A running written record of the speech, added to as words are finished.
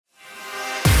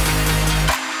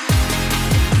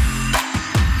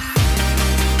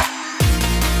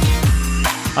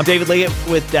I'm David Leggett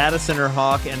with Data Center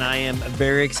Hawk, and I am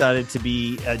very excited to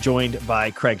be joined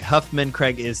by Craig Huffman.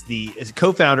 Craig is the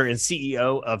co-founder and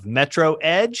CEO of Metro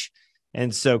Edge.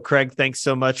 And so, Craig, thanks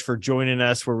so much for joining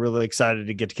us. We're really excited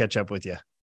to get to catch up with you.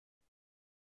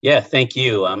 Yeah, thank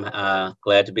you. I'm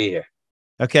glad to be here.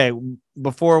 Okay,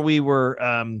 before we were,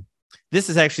 this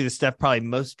is actually the stuff probably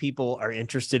most people are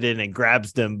interested in and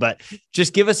grabs them, but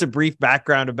just give us a brief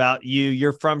background about you.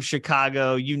 You're from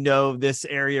Chicago. You know this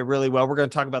area really well. We're going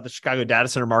to talk about the Chicago data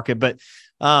center market, but,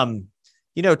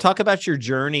 talk about your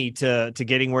journey to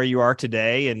getting where you are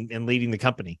today and leading the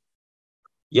company.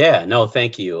 Yeah, no,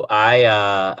 thank you.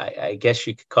 I guess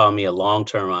you could call me a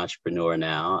long-term entrepreneur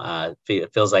now.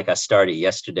 It feels like I started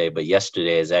yesterday, but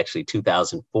yesterday is actually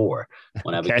 2004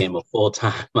 when I became a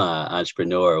full-time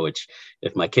entrepreneur, which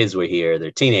if my kids were here, they're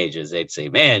teenagers, they'd say,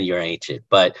 man, you're ancient.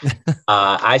 But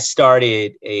I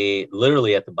started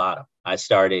literally at the bottom. I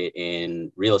started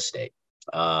in real estate.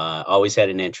 Always had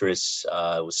an interest.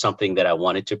 It was something that I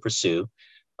wanted to pursue.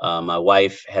 My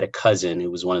wife had a cousin who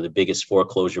was one of the biggest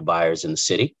foreclosure buyers in the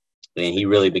city, and he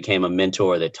really became a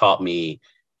mentor that taught me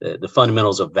the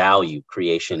fundamentals of value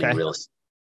creation in real estate.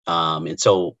 And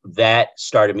so that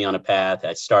started me on a path.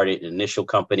 I started an initial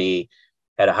company,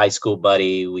 had a high school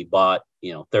buddy. We bought,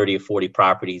 30 or 40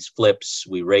 properties, flips.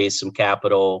 We raised some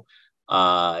capital.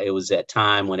 It was that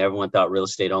time when everyone thought real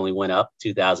estate only went up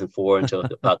 2004 until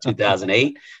about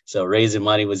 2008. So raising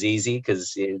money was easy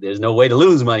because there's no way to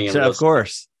lose money in real estate. Of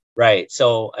course. Right.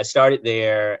 So I started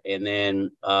there, and then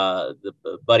the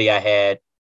buddy I had,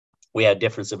 we had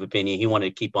difference of opinion. He wanted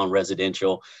to keep on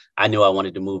residential. I knew I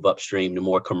wanted to move upstream to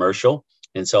more commercial.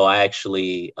 And so I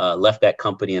actually left that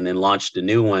company and then launched a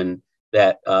new one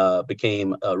that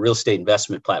became a real estate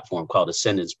investment platform called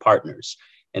Ascendance Partners.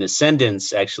 And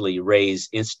Ascendance actually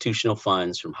raised institutional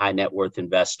funds from high net worth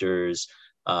investors.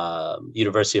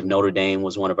 University of Notre Dame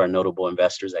was one of our notable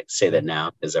investors. I can say that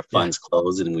now because our funds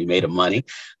closed and we made money.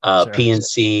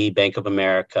 PNC, Bank of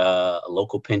America, a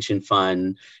local pension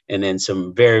fund, and then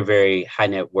some very, very high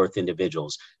net worth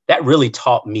individuals. That really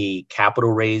taught me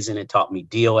capital raising. It taught me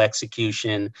deal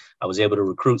execution. I was able to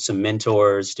recruit some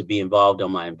mentors to be involved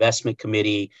on my investment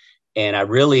committee. And I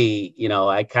really,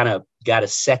 I kind of got a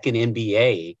second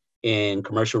MBA in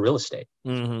commercial real estate.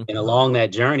 Mm-hmm. And along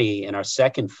that journey, in our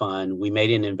second fund, we made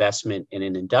an investment in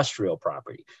an industrial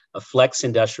property, a flex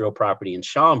industrial property in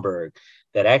Schaumburg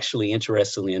that actually,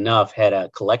 interestingly enough, had a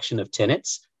collection of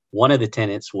tenants. One of the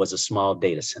tenants was a small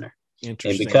data center. And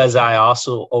because I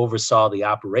also oversaw the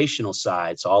operational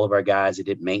side, so all of our guys that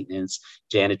did maintenance,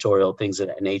 janitorial, things of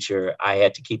that nature, I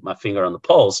had to keep my finger on the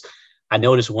pulse. I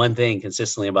noticed one thing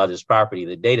consistently about this property: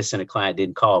 the data center client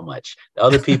didn't call much. The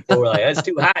other people were like, it's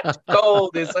too hot, too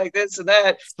cold, it's like this and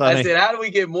that. I said, how do we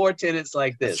get more tenants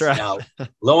like this? Right. Now,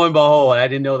 lo and behold, I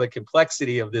didn't know the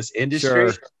complexity of this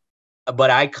industry, but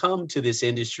I come to this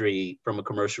industry from a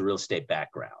commercial real estate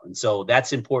background. And so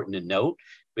that's important to note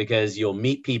because you'll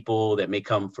meet people that may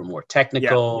come from more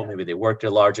technical, maybe they worked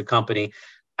at a larger company.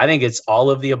 I think it's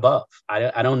all of the above.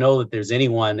 I don't know that there's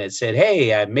anyone that said,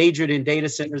 hey, I majored in data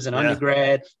centers in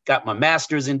undergrad, got my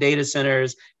master's in data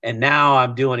centers, and now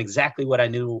I'm doing exactly what I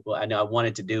knew I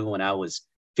wanted to do when I was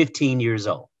 15 years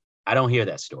old. I don't hear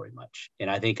that story much.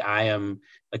 And I think I am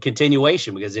a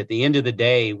continuation because at the end of the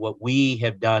day, what we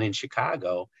have done in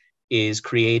Chicago is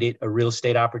created a real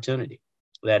estate opportunity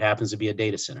that happens to be a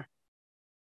data center.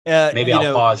 Maybe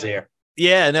I'll pause there.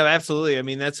 Yeah, no, absolutely. I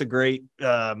mean, that's a great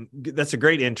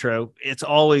intro. It's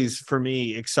always, for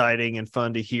me, exciting and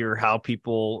fun to hear how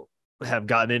people have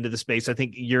gotten into the space. I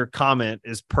think your comment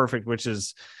is perfect, which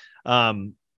is,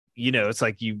 it's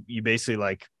like you basically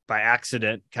like by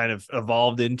accident kind of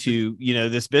evolved into,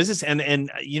 this business. And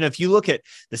if you look at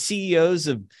the CEOs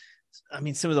of,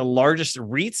 some of the largest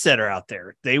REITs that are out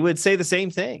there, they would say the same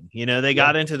thing. They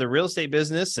got into the real estate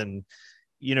business and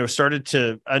started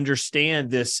to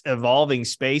understand this evolving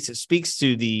space. It speaks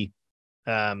to the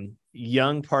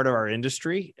young part of our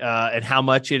industry and how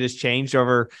much it has changed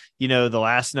over, the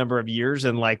last number of years,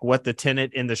 and like what the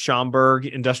tenant in the Schaumburg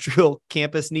industrial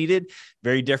campus needed,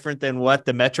 very different than what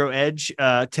the Metro Edge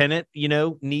tenant,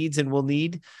 needs and will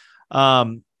need.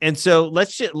 And so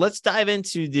let's dive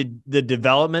into the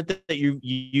development that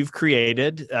you've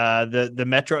created, the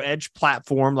Metro Edge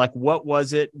platform. Like, what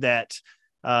was it that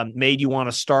made you want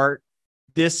to start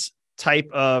this type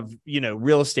of,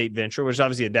 real estate venture, which is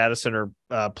obviously a data center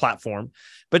platform,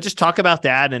 but just talk about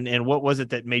that and what was it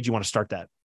that made you want to start that?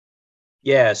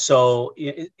 Yeah. So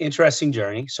interesting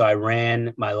journey. So I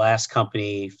ran my last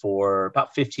company for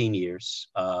about 15 years,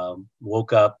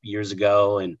 woke up years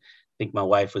ago and I think my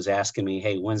wife was asking me,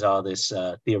 hey, when's all this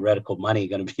theoretical money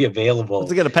going to be available?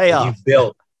 What's it going to pay off? You've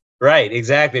built. Right,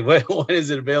 exactly. What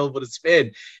is it available to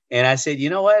spend? And I said,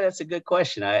 you know what? That's a good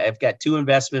question. I've got two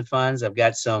investment funds. I've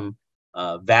got some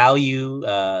value,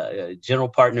 general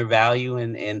partner value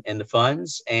in the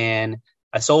funds, and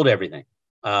I sold everything.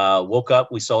 Woke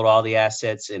up, we sold all the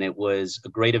assets, and it was a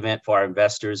great event for our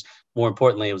investors. More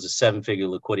importantly, it was a seven-figure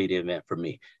liquidity event for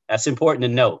me. That's important to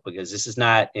note because this is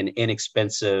not an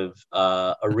inexpensive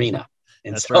arena.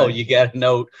 And That's so right. you got to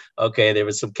note, okay, there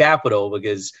was some capital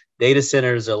because data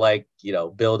centers are like,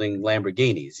 building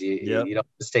Lamborghinis. Yep. You don't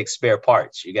just take spare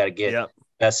parts. You got to get Yep.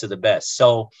 best of the best.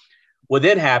 So what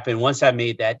then happened, once I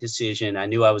made that decision, I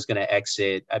knew I was going to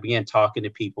exit. I began talking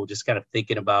to people, just kind of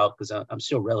thinking about, because I'm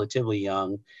still relatively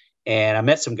young. And I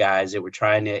met some guys that were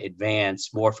trying to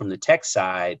advance more from the tech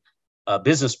side, a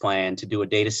business plan to do a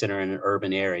data center in an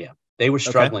urban area. They were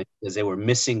Okay. struggling because they were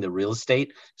missing the real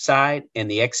estate side and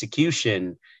the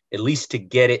execution, at least to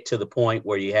get it to the point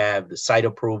where you have the site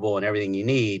approval and everything you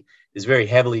need, is very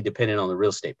heavily dependent on the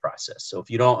real estate process. So if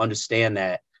you don't understand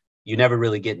that, you never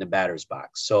really get in the batter's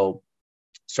box. So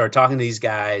started talking to these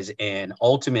guys and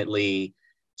ultimately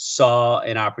saw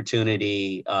an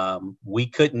opportunity. We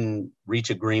couldn't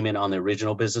reach agreement on the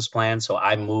original business plan. So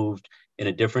I moved in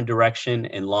a different direction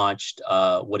and launched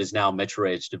what is now Metro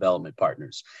Edge Development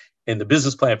Partners. And the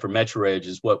business plan for Metro Edge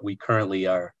is what we currently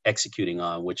are executing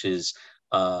on, which is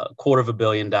 $250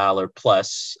 million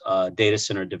plus data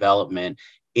center development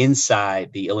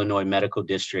inside the Illinois Medical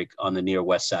District on the near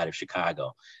west side of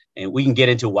Chicago. And we can get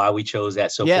into why we chose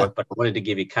that, so Yeah. forth. But I wanted to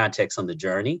give you context on the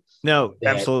journey No,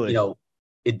 that, absolutely.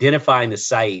 identifying the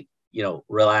site,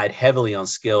 relied heavily on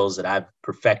skills that I've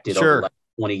perfected over the Sure. last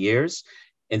 20 years.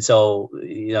 And so,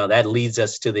 that leads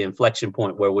us to the inflection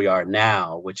point where we are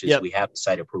now, which is Yep. we have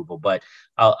site approval. But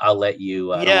I'll let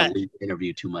you, I don't Yeah. want to leave the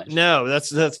interview too much. No,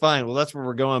 that's fine. Well, that's where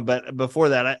we're going. But before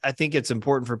that, I think it's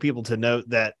important for people to note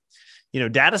that,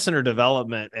 data center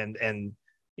development and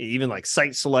even like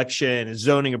site selection and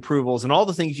zoning approvals and all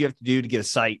the things you have to do to get a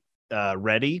site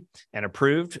ready and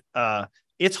approved.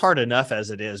 It's hard enough as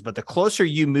it is, but the closer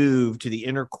you move to the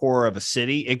inner core of a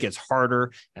city, it gets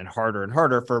harder and harder and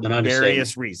harder for An understatement.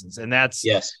 various reasons. And that's,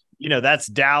 Yes. that's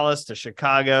Dallas to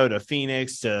Chicago to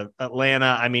Phoenix to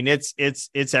Atlanta. I mean, it's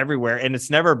everywhere, and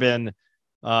it's never been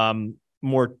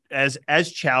more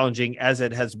as challenging as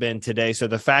it has been today. So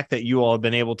the fact that you all have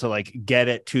been able to like get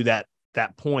it to that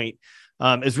point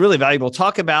is really valuable.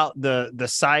 Talk about the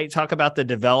site, talk about the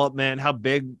development, how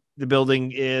big the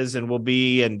building is and will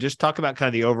be, and just talk about kind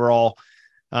of the overall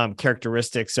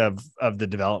characteristics of the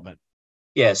development.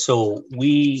 Yeah, so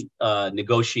we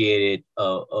negotiated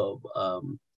for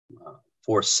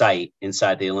site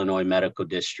inside the Illinois Medical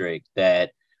District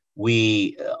that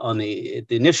we, at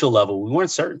the initial level, we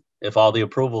weren't certain if all the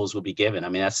approvals would be given. I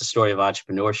mean, that's the story of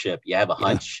entrepreneurship. You have a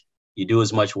hunch, you do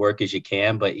as much work as you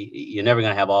can, but you're never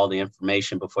going to have all the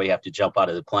information before you have to jump out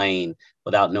of the plane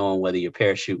without knowing whether your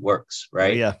parachute works,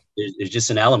 right? Yeah. There's just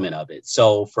an element of it.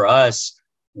 So for us,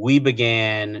 we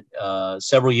began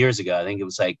several years ago. I think it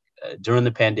was like during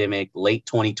the pandemic, late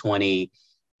 2020,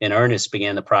 in earnest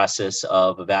began the process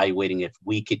of evaluating if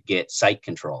we could get site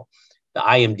control. The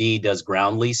IMD does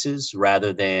ground leases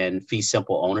rather than fee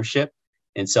simple ownership.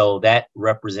 And so that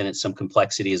represented some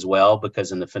complexity as well,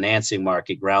 because in the financing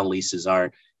market, ground leases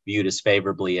aren't viewed as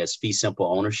favorably as fee simple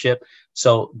ownership.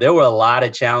 So there were a lot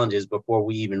of challenges before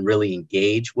we even really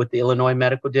engaged with the Illinois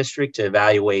Medical District to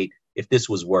evaluate if this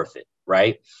was worth it,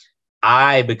 right?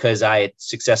 Because I had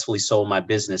successfully sold my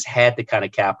business, had the kind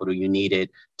of capital you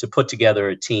needed to put together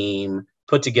a team,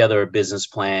 put together a business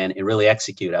plan, and really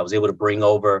execute. I was able to bring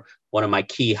over one of my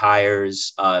key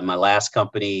hires in my last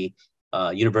company,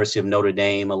 University of Notre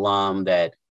Dame alum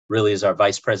that really is our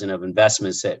vice president of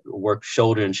investments that worked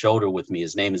shoulder and shoulder with me.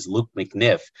 His name is Luke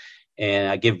McNiff. And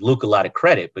I give Luke a lot of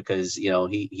credit because,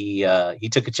 he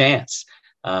took a chance.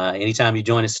 Anytime you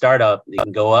join a startup, it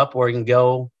can go up or it can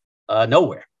go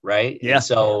nowhere. Right. Yeah. And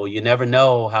so you never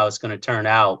know how it's going to turn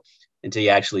out until you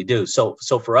actually do. So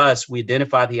for us, we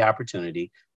identified the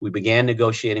opportunity. We began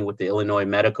negotiating with the Illinois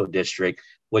Medical District,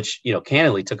 which,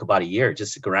 candidly took about a year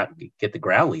just to get the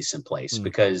ground lease in place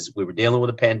because we were dealing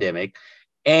with a pandemic.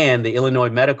 And the Illinois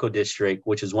Medical District,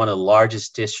 which is one of the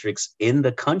largest districts in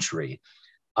the country,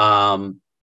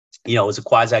 is a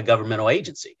quasi-governmental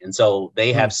agency. And so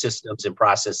they have systems and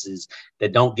processes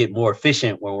that don't get more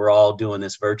efficient when we're all doing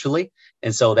this virtually.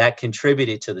 And so that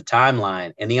contributed to the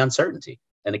timeline and the uncertainty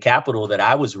and the capital that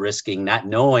I was risking, not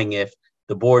knowing if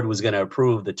the board was going to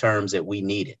approve the terms that we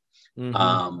needed.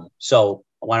 So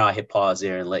why don't I hit pause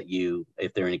there and let you,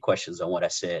 if there are any questions on what I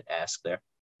said, ask there.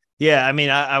 Yeah, I mean,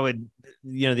 I would,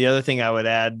 the other thing I would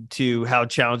add to how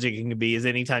challenging it can be is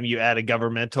anytime you add a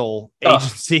governmental Oh,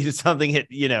 agency to something,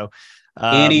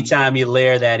 um, anytime you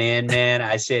layer that in, man,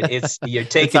 I said you're the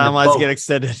taking the timelines boat. get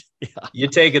extended. Yeah, You're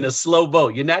taking a slow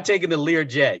boat. You're not taking a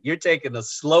Learjet. You're taking a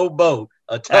slow boat,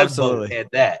 a tugboat absolutely.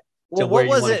 at that, to Well, where what you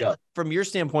was want to it go. from your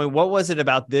standpoint? What was it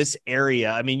about this area?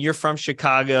 I mean, you're from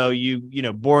Chicago,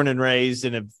 born and raised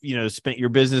and have, spent your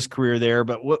business career there,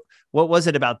 but what was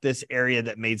it about this area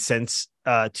that made sense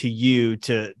to you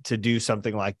to do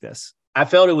something like this? I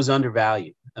felt it was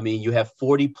undervalued. I mean, you have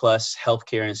 40 plus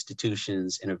healthcare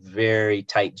institutions in a very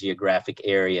tight geographic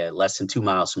area, less than 2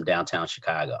 miles from downtown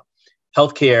Chicago.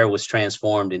 Healthcare was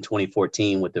transformed in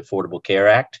 2014 with the Affordable Care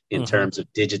Act in Mm-hmm. terms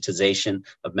of digitization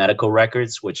of medical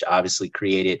records, which obviously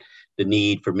created the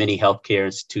need for many healthcare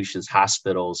institutions,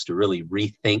 hospitals to really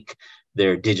rethink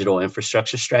their digital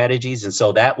infrastructure strategies. And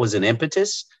so that was an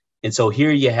impetus. And so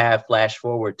here you have flash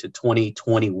forward to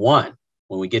 2021,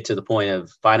 when we get to the point of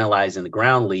finalizing the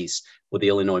ground lease with the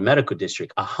Illinois Medical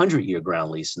District, 100-year ground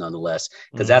lease nonetheless,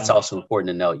 because that's Mm-hmm. also important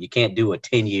to note. You can't do a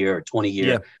 10-year or 20-year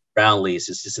Yeah. ground lease.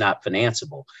 It's just not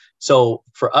financeable. So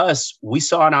for us, we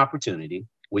saw an opportunity.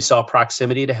 We saw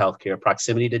proximity to healthcare,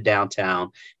 proximity to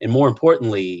downtown, and more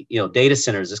importantly, data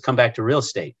centers. Let's come back to real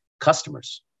estate.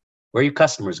 Customers. Where are your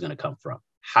customers going to come from?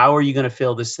 How are you going to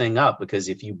fill this thing up? Because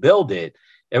if you build it,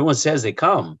 everyone says they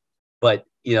come, but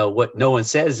what no one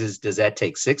says is, does that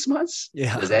take 6 months?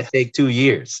 Yeah. Does that take 2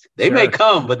 years? They Sure. may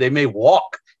come, but they may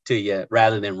walk to you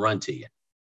rather than run to you.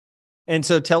 And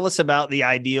so tell us about the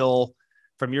ideal,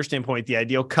 from your standpoint, the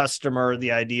ideal customer,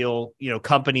 the ideal,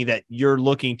 company that you're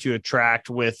looking to attract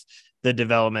with the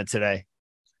development today.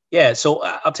 Yeah, so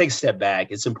I'll take a step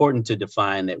back. It's important to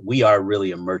define that we are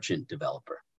really a merchant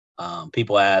developer.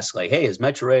 People ask like, hey, is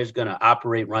MetroEdge going to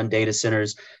operate, run data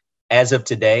centers? As of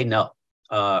today, no.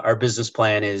 Our business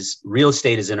plan is real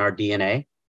estate is in our DNA.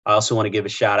 I also want to give a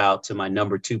shout out to my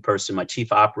number two person, my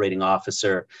chief operating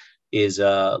officer is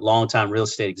a longtime real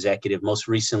estate executive, most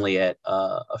recently at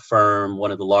a firm,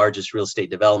 one of the largest real estate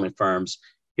development firms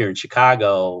here in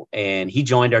Chicago. And he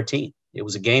joined our team. It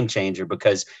was a game changer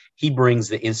because he brings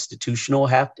the institutional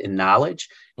heft and knowledge.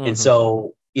 Mm-hmm. And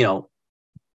so,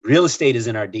 real estate is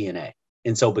in our DNA.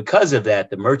 And so because of that,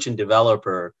 the merchant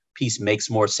developer piece makes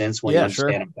more sense when you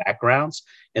understand Sure. our backgrounds.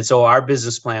 And so our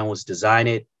business plan was design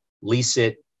it, lease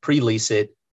it, pre-lease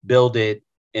it, build it,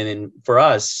 and then for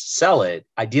us, sell it,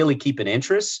 ideally keep an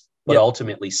interest, but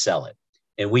ultimately sell it.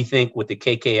 And we think with the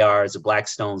KKRs, the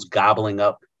Blackstones gobbling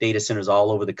up data centers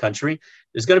all over the country,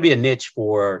 there's going to be a niche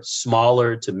for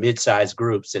smaller to mid-sized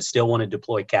groups that still want to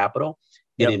deploy capital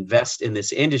and invest in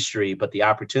this industry, but the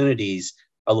opportunities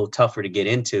are a little tougher to get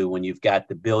into when you've got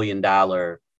the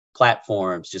billion-dollar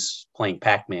platforms just playing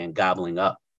Pac-Man, gobbling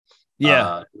up.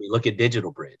 Look at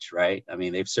Digital Bridge, right? I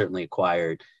mean, they've certainly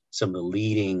acquired some of the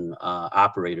leading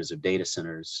operators of data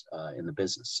centers in the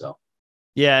business. So,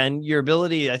 yeah, and your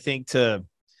ability, I think, to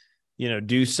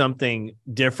do something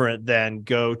different than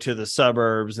go to the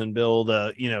suburbs and build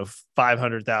a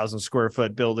 500,000 square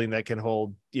foot building that can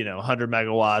hold 100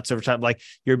 megawatts over time. Like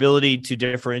your ability to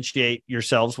differentiate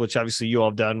yourselves, which obviously you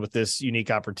all have done with this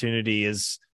unique opportunity,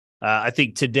 is I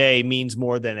think today means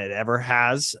more than it ever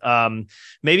has.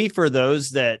 Maybe for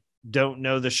those that don't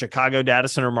know the Chicago data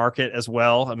center market as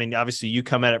well. I mean, obviously you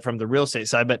come at it from the real estate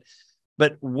side,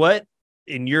 but what,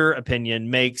 in your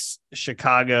opinion, makes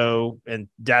Chicago and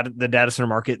the data center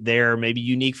market there maybe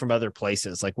unique from other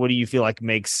places? Like, what do you feel like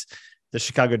makes the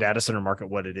Chicago data center market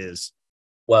what it is?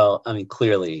 Well, I mean,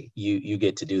 clearly you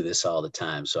get to do this all the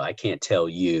time, so I can't tell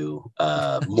you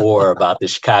more about the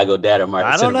Chicago data market.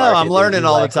 I don't know. I'm learning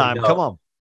all the time. Come on.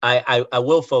 I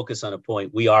will focus on a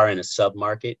point. We are in a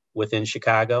sub-market within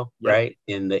Chicago, right?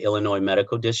 In the Illinois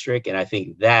Medical District. And I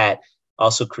think that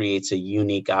also creates a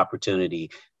unique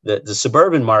opportunity. The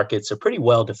suburban markets are pretty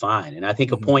well defined. And I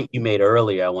think a point you made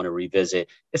earlier, I want to revisit.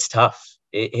 It's tough.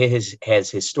 It has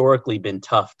historically been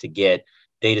tough to get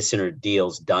data center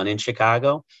deals done in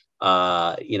Chicago.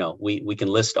 We can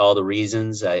list all the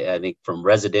reasons. I think from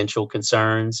residential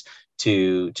concerns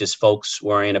to just folks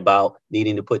worrying about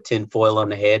needing to put tinfoil on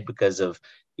the head because of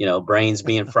brains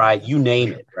being fried. You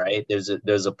name it, right?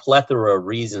 There's a plethora of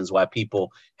reasons why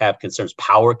people have concerns.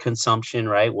 Power consumption,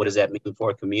 right? What does that mean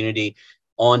for a community?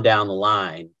 On down the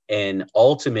line, and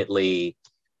ultimately,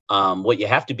 what you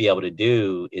have to be able to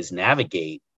do is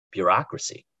navigate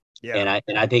bureaucracy. And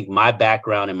I think my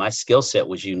background and my skill set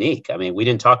was unique. I mean, we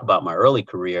didn't talk about my early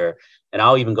career, and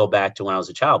I'll even go back to when I was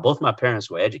a child. Both my parents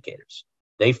were educators.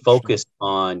 They focused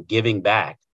on giving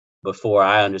back before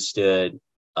I understood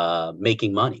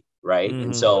making money, right?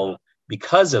 And so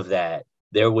because of that,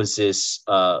 there was this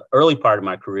early part of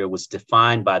my career was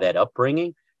defined by that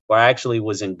upbringing, where I actually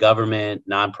was in government,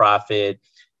 nonprofit,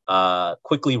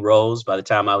 quickly rose. By the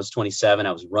time I was 27,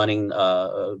 I was running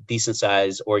a decent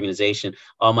sized organization.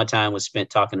 All my time was spent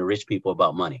talking to rich people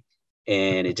about money.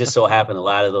 And it just so happened a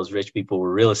lot of those rich people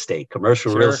were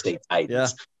commercial real estate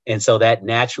titans. Yeah. And so that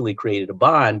naturally created a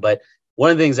bond. But one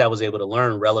of the things I was able to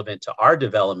learn relevant to our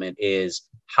development is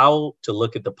how to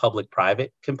look at the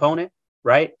public-private component,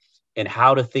 right? And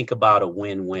how to think about a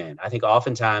win-win. I think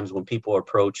oftentimes when people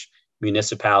approach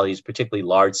municipalities, particularly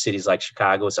large cities like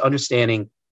Chicago, it's understanding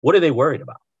what are they worried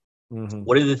about? Mm-hmm.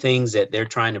 What are the things that they're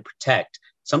trying to protect,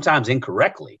 sometimes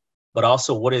incorrectly, but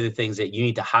also what are the things that you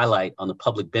need to highlight on the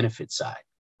public benefit side,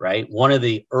 right? One of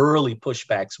the early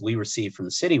pushbacks we received from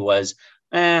the city was,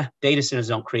 data centers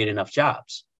don't create enough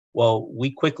jobs. Well,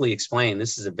 we quickly explained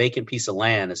this is a vacant piece of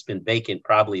land that's been vacant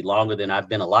probably longer than I've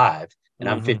been alive, and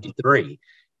I'm 53.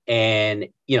 And,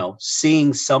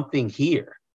 seeing something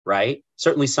here, right?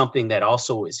 Certainly something that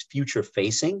also is future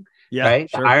facing, right?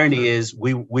 Sure, the irony is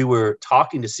we were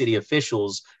talking to city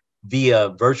officials via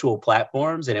virtual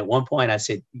platforms. And at one point I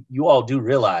said, you all do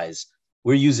realize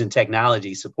we're using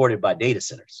technology supported by data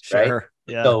centers, right?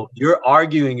 Yeah. So you're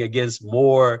arguing against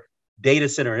more data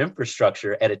center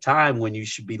infrastructure at a time when you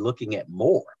should be looking at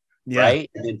more, right?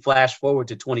 And then flash forward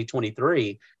to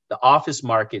 2023, the office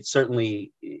market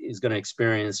certainly is going to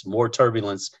experience more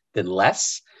turbulence than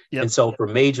less. Yep. And so for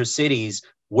major cities,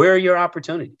 where are your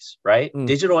opportunities, right?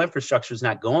 Digital infrastructure is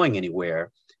not going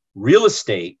anywhere. Real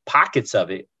estate, pockets of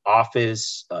it,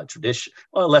 office, traditional,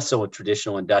 well, less so with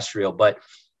traditional industrial, but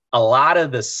a lot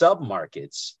of the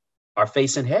sub-markets are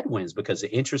facing headwinds because of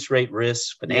interest rate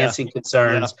risks, financing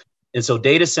concerns. Yeah. And so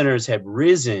data centers have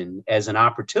risen as an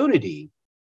opportunity,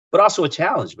 but also a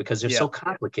challenge because they're so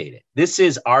complicated. This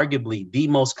is arguably the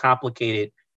most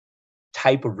complicated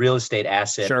type of real estate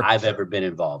asset I've ever been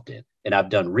involved in. And I've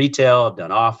done retail, I've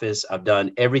done office, I've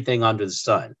done everything under the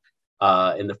sun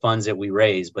in the funds that we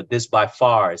raise. But this by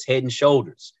far is head and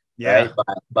shoulders, right?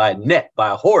 By a net,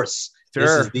 by a horse. This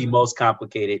is the most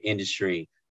complicated industry.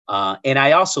 And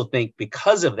I also think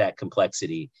because of that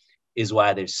complexity is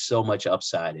why there's so much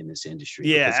upside in this industry.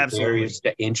 Yeah, because absolutely. The barriers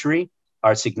to entry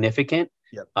are significant.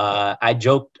 Yep. I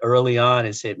joked early on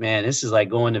and said, man, this is like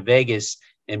going to Vegas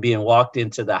and being walked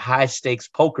into the high stakes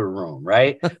poker room,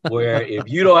 right? Where if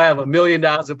you don't have $1 million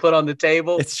to put on the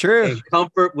table, it's true, and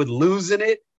comfort with losing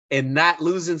it and not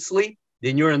losing sleep,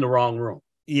 then you're in the wrong room.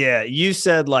 Yeah. You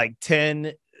said like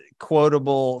 10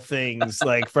 quotable things,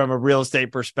 like from a real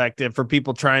estate perspective for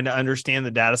people trying to understand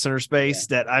the data center space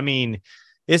that, I mean,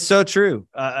 it's so true.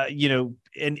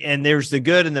 And there's the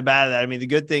good and the bad of that. I mean, the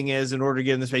good thing is in order to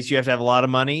get in the space, you have to have a lot of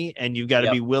money and you've got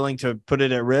to be willing to put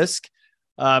it at risk.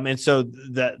 And so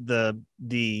that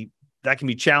can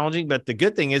be challenging, but the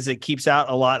good thing is it keeps out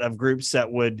a lot of groups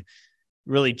that would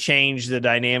really change the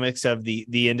dynamics of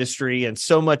the industry. And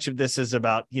so much of this is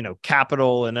about,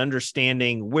 capital and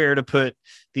understanding where to put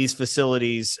these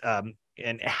facilities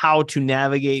and how to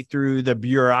navigate through the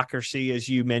bureaucracy, as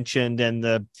you mentioned, and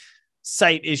the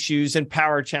site issues and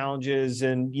power challenges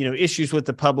and, issues with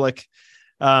the public.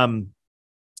 And,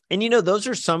 those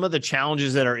are some of the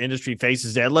challenges that our industry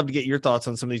faces today. I'd love to get your thoughts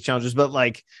on some of these challenges, but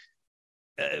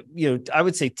I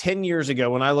would say 10 years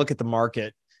ago, when I look at the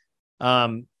market,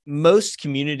 most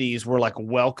communities were like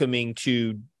welcoming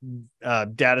to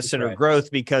data center growth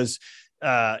because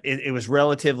it was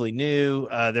relatively new.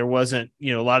 There wasn't,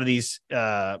 a lot of these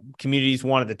communities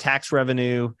wanted the tax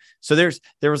revenue. So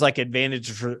there was like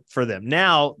advantage for them.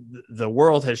 Now the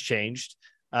world has changed.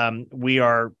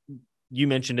 You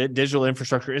mentioned it, digital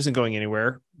infrastructure isn't going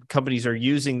anywhere. Companies are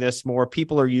using this more.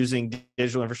 People are using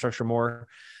digital infrastructure more.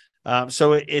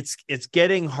 So it's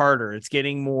getting harder. It's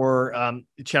getting more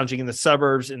challenging in the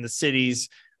suburbs, in the cities,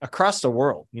 across the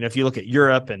world. If you look at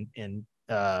Europe and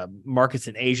markets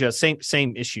in Asia,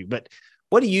 same issue. But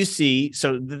what do you see?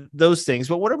 So those things,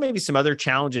 but what are maybe some other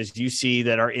challenges you see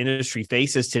that our industry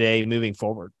faces today moving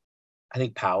forward? I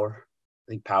think power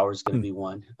is going to be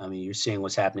one. I mean, you're seeing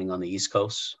what's happening on the East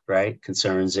Coast, right?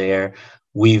 Concerns there.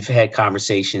 We've had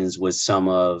conversations with some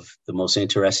of the most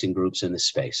interesting groups in this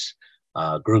space.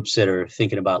 Groups that are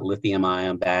thinking about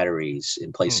lithium-ion batteries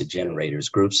in place of generators,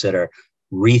 groups that are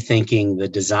rethinking the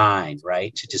design,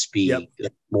 right, to just be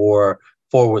more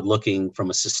forward-looking from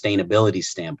a sustainability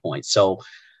standpoint. So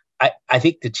I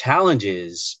think the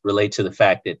challenges relate to the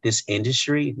fact that this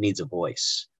industry needs a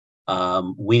voice.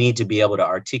 We need to be able to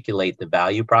articulate the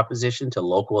value proposition to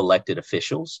local elected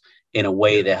officials in a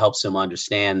way that helps them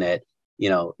understand that,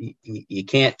 you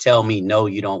can't tell me, no,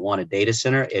 you don't want a data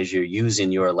center as you're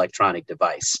using your electronic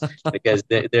device, because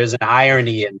there's an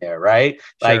irony in there, right?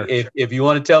 Like Sure. if you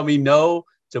want to tell me no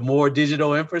to more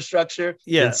digital infrastructure,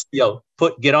 then,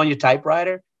 get on your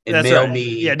typewriter and That's mail right. me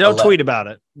Yeah. Don't tweet about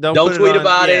it. Don't put it tweet on.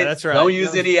 about Yeah, it. that's right. Don't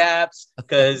use any apps,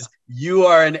 because you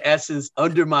are in essence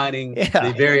undermining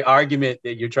the very argument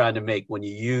that you're trying to make when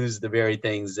you use the very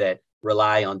things that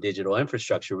rely on digital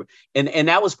infrastructure. And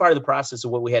that was part of the process of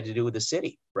what we had to do with the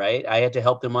city, right? I had to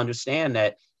help them understand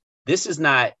that this is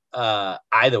not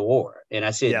either or. And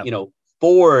I said,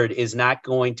 Ford is not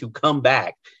going to come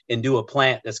back and do a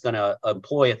plant that's going to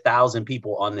employ 1,000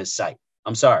 people on this site.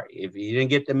 I'm sorry. If you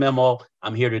didn't get the memo,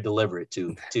 I'm here to deliver it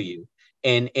to you.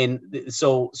 And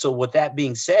so with that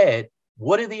being said,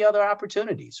 what are the other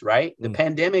opportunities, right? The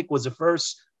pandemic was the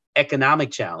first economic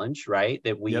challenge, right,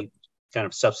 that we kind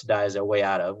of subsidized our way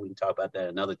out of. We can talk about that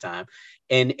another time.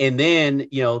 And then,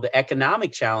 the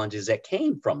economic challenges that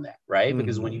came from that, right?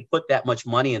 Because when you put that much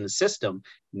money in the system,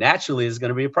 naturally there's going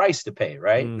to be a price to pay,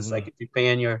 right? It's like if you're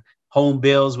paying your home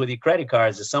bills with your credit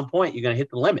cards, at some point you're going to hit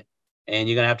the limit and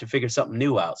you're going to have to figure something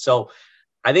new out. So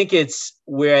I think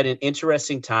we're at an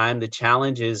interesting time. The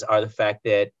challenges are the fact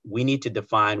that we need to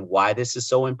define why this is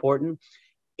so important.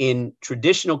 In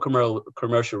traditional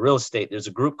commercial real estate, there's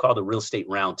a group called the Real Estate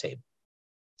Roundtable.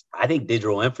 I think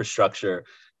digital infrastructure,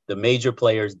 the major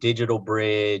players, Digital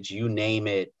Bridge, you name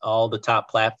it, all the top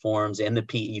platforms and the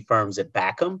PE firms that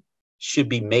back them should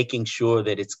be making sure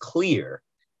that it's clear.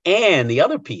 And the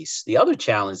other piece, the other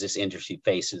challenge this industry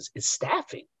faces is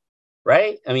staffing,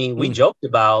 right? I mean, we joked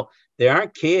about there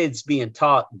aren't kids being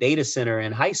taught data center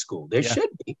in high school. There should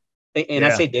be. And I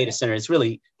say data center, it's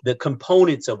really the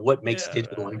components of what makes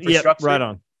digital infrastructure. Right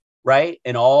on. Right.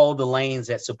 And all the lanes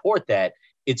that support that.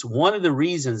 It's one of the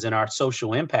reasons in our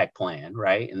social impact plan,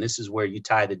 right? And this is where you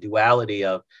tie the duality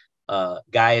of a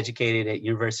guy educated at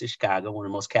University of Chicago, one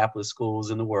of the most capitalist schools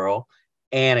in the world,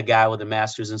 and a guy with a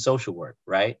master's in social work,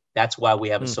 right? That's why we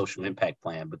have a social impact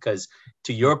plan, because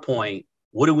to your point,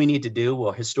 what do we need to do?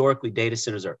 Well, historically, data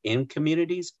centers are in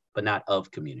communities, but not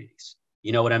of communities.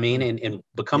 You know what I mean? And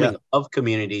becoming of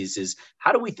communities is,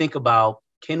 how do we think about,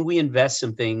 can we invest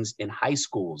some things in high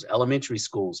schools, elementary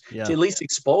schools, to at least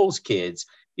expose kids?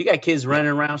 You got kids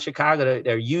running around Chicago,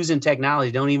 they're using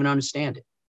technology, don't even understand it.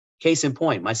 Case in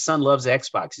point, my son loves the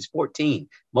Xbox. He's 14.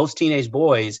 Most teenage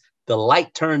boys, the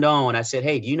light turned on. I said,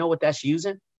 hey, do you know what that's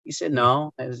using? He said,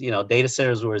 no. As data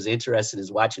centers were as interested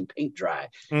as watching paint dry.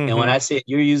 And when I said,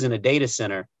 you're using a data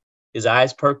center, his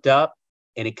eyes perked up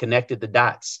and it connected the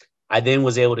dots. I then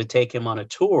was able to take him on a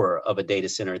tour of a data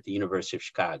center at the University of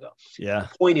Chicago. The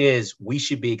point is, we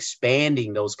should be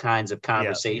expanding those kinds of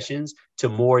conversations to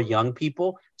more young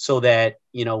people, so that,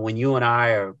 when you and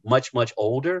I are much, much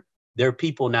older, there are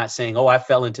people not saying, oh, I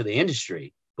fell into the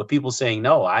industry, but people saying,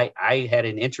 no, I had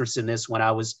an interest in this when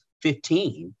I was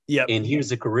 15. And here's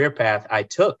the career path I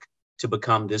took to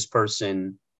become this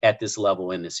person at this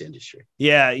level in this industry.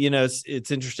 Yeah.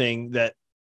 It's interesting that,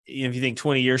 if you think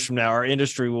 20 years from now, our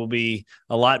industry will be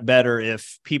a lot better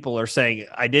if people are saying,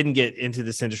 I didn't get into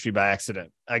this industry by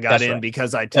accident. I got in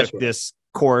because I took this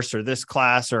course or this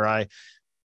class, or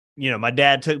my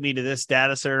dad took me to this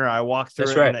data center. I walked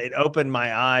through it and it opened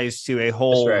my eyes to a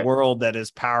whole world that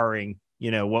is powering,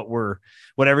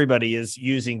 what everybody is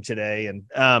using today.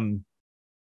 And,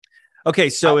 okay.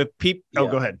 So if people,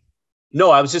 go ahead.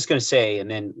 No, I was just going to say, and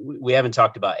then we haven't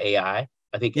talked about AI.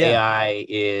 I think AI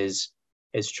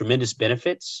has tremendous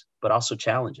benefits, but also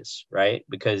challenges, right?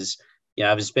 Because,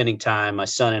 I've been spending time, my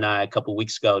son and I, a couple of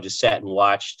weeks ago, just sat and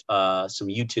watched some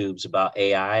YouTubes about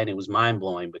AI, and it was mind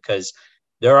blowing, because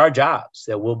there are jobs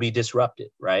that will be disrupted,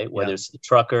 right? Whether it's the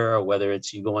trucker, or whether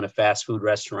it's you go in a fast food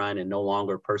restaurant and no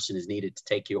longer a person is needed to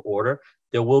take your order,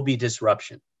 there will be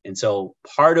disruption. And so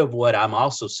part of what I'm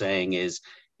also saying is,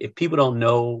 if people don't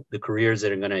know the careers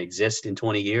that are going to exist in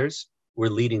 20 years, we're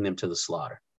leading them to the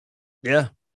slaughter. Yeah.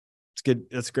 It's good.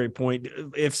 That's a great point.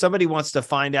 If somebody wants to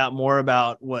find out more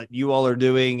about what you all are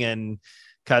doing and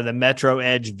kind of the Metro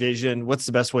Edge vision, what's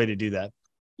the best way to do that?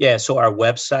 Yeah. So our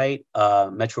website,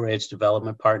 Metro Edge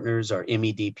Development Partners, or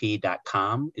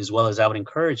MEDP.com, as well as I would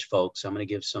encourage folks, I'm going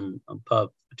to give some pub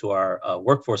to our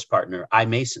workforce partner,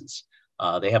 iMasons.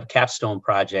 They have a capstone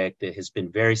project that has been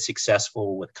very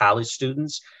successful with college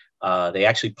students. They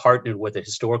actually partnered with a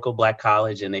historical Black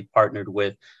college, and they partnered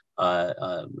with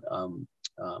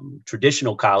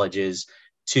traditional colleges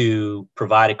to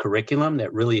provide a curriculum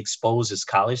that really exposes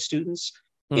college students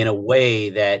in a way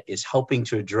that is helping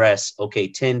to address,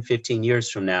 10, 15 years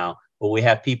from now, where we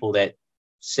have people that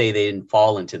say they didn't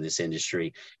fall into this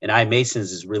industry. And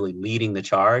iMasons is really leading the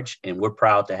charge, and we're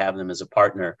proud to have them as a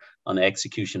partner on the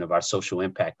execution of our social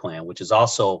impact plan, which is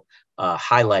also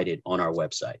highlighted on our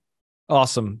website.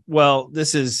 Awesome. Well,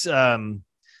 this is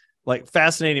like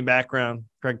fascinating background.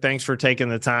 Craig, thanks for taking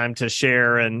the time to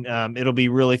share. And it'll be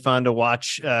really fun to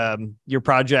watch your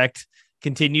project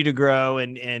continue to grow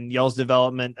and y'all's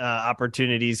development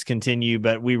opportunities continue.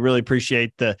 But we really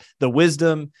appreciate the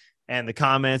wisdom and the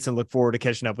comments and look forward to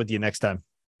catching up with you next time.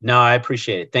 No, I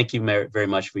appreciate it. Thank you very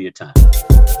much for your time.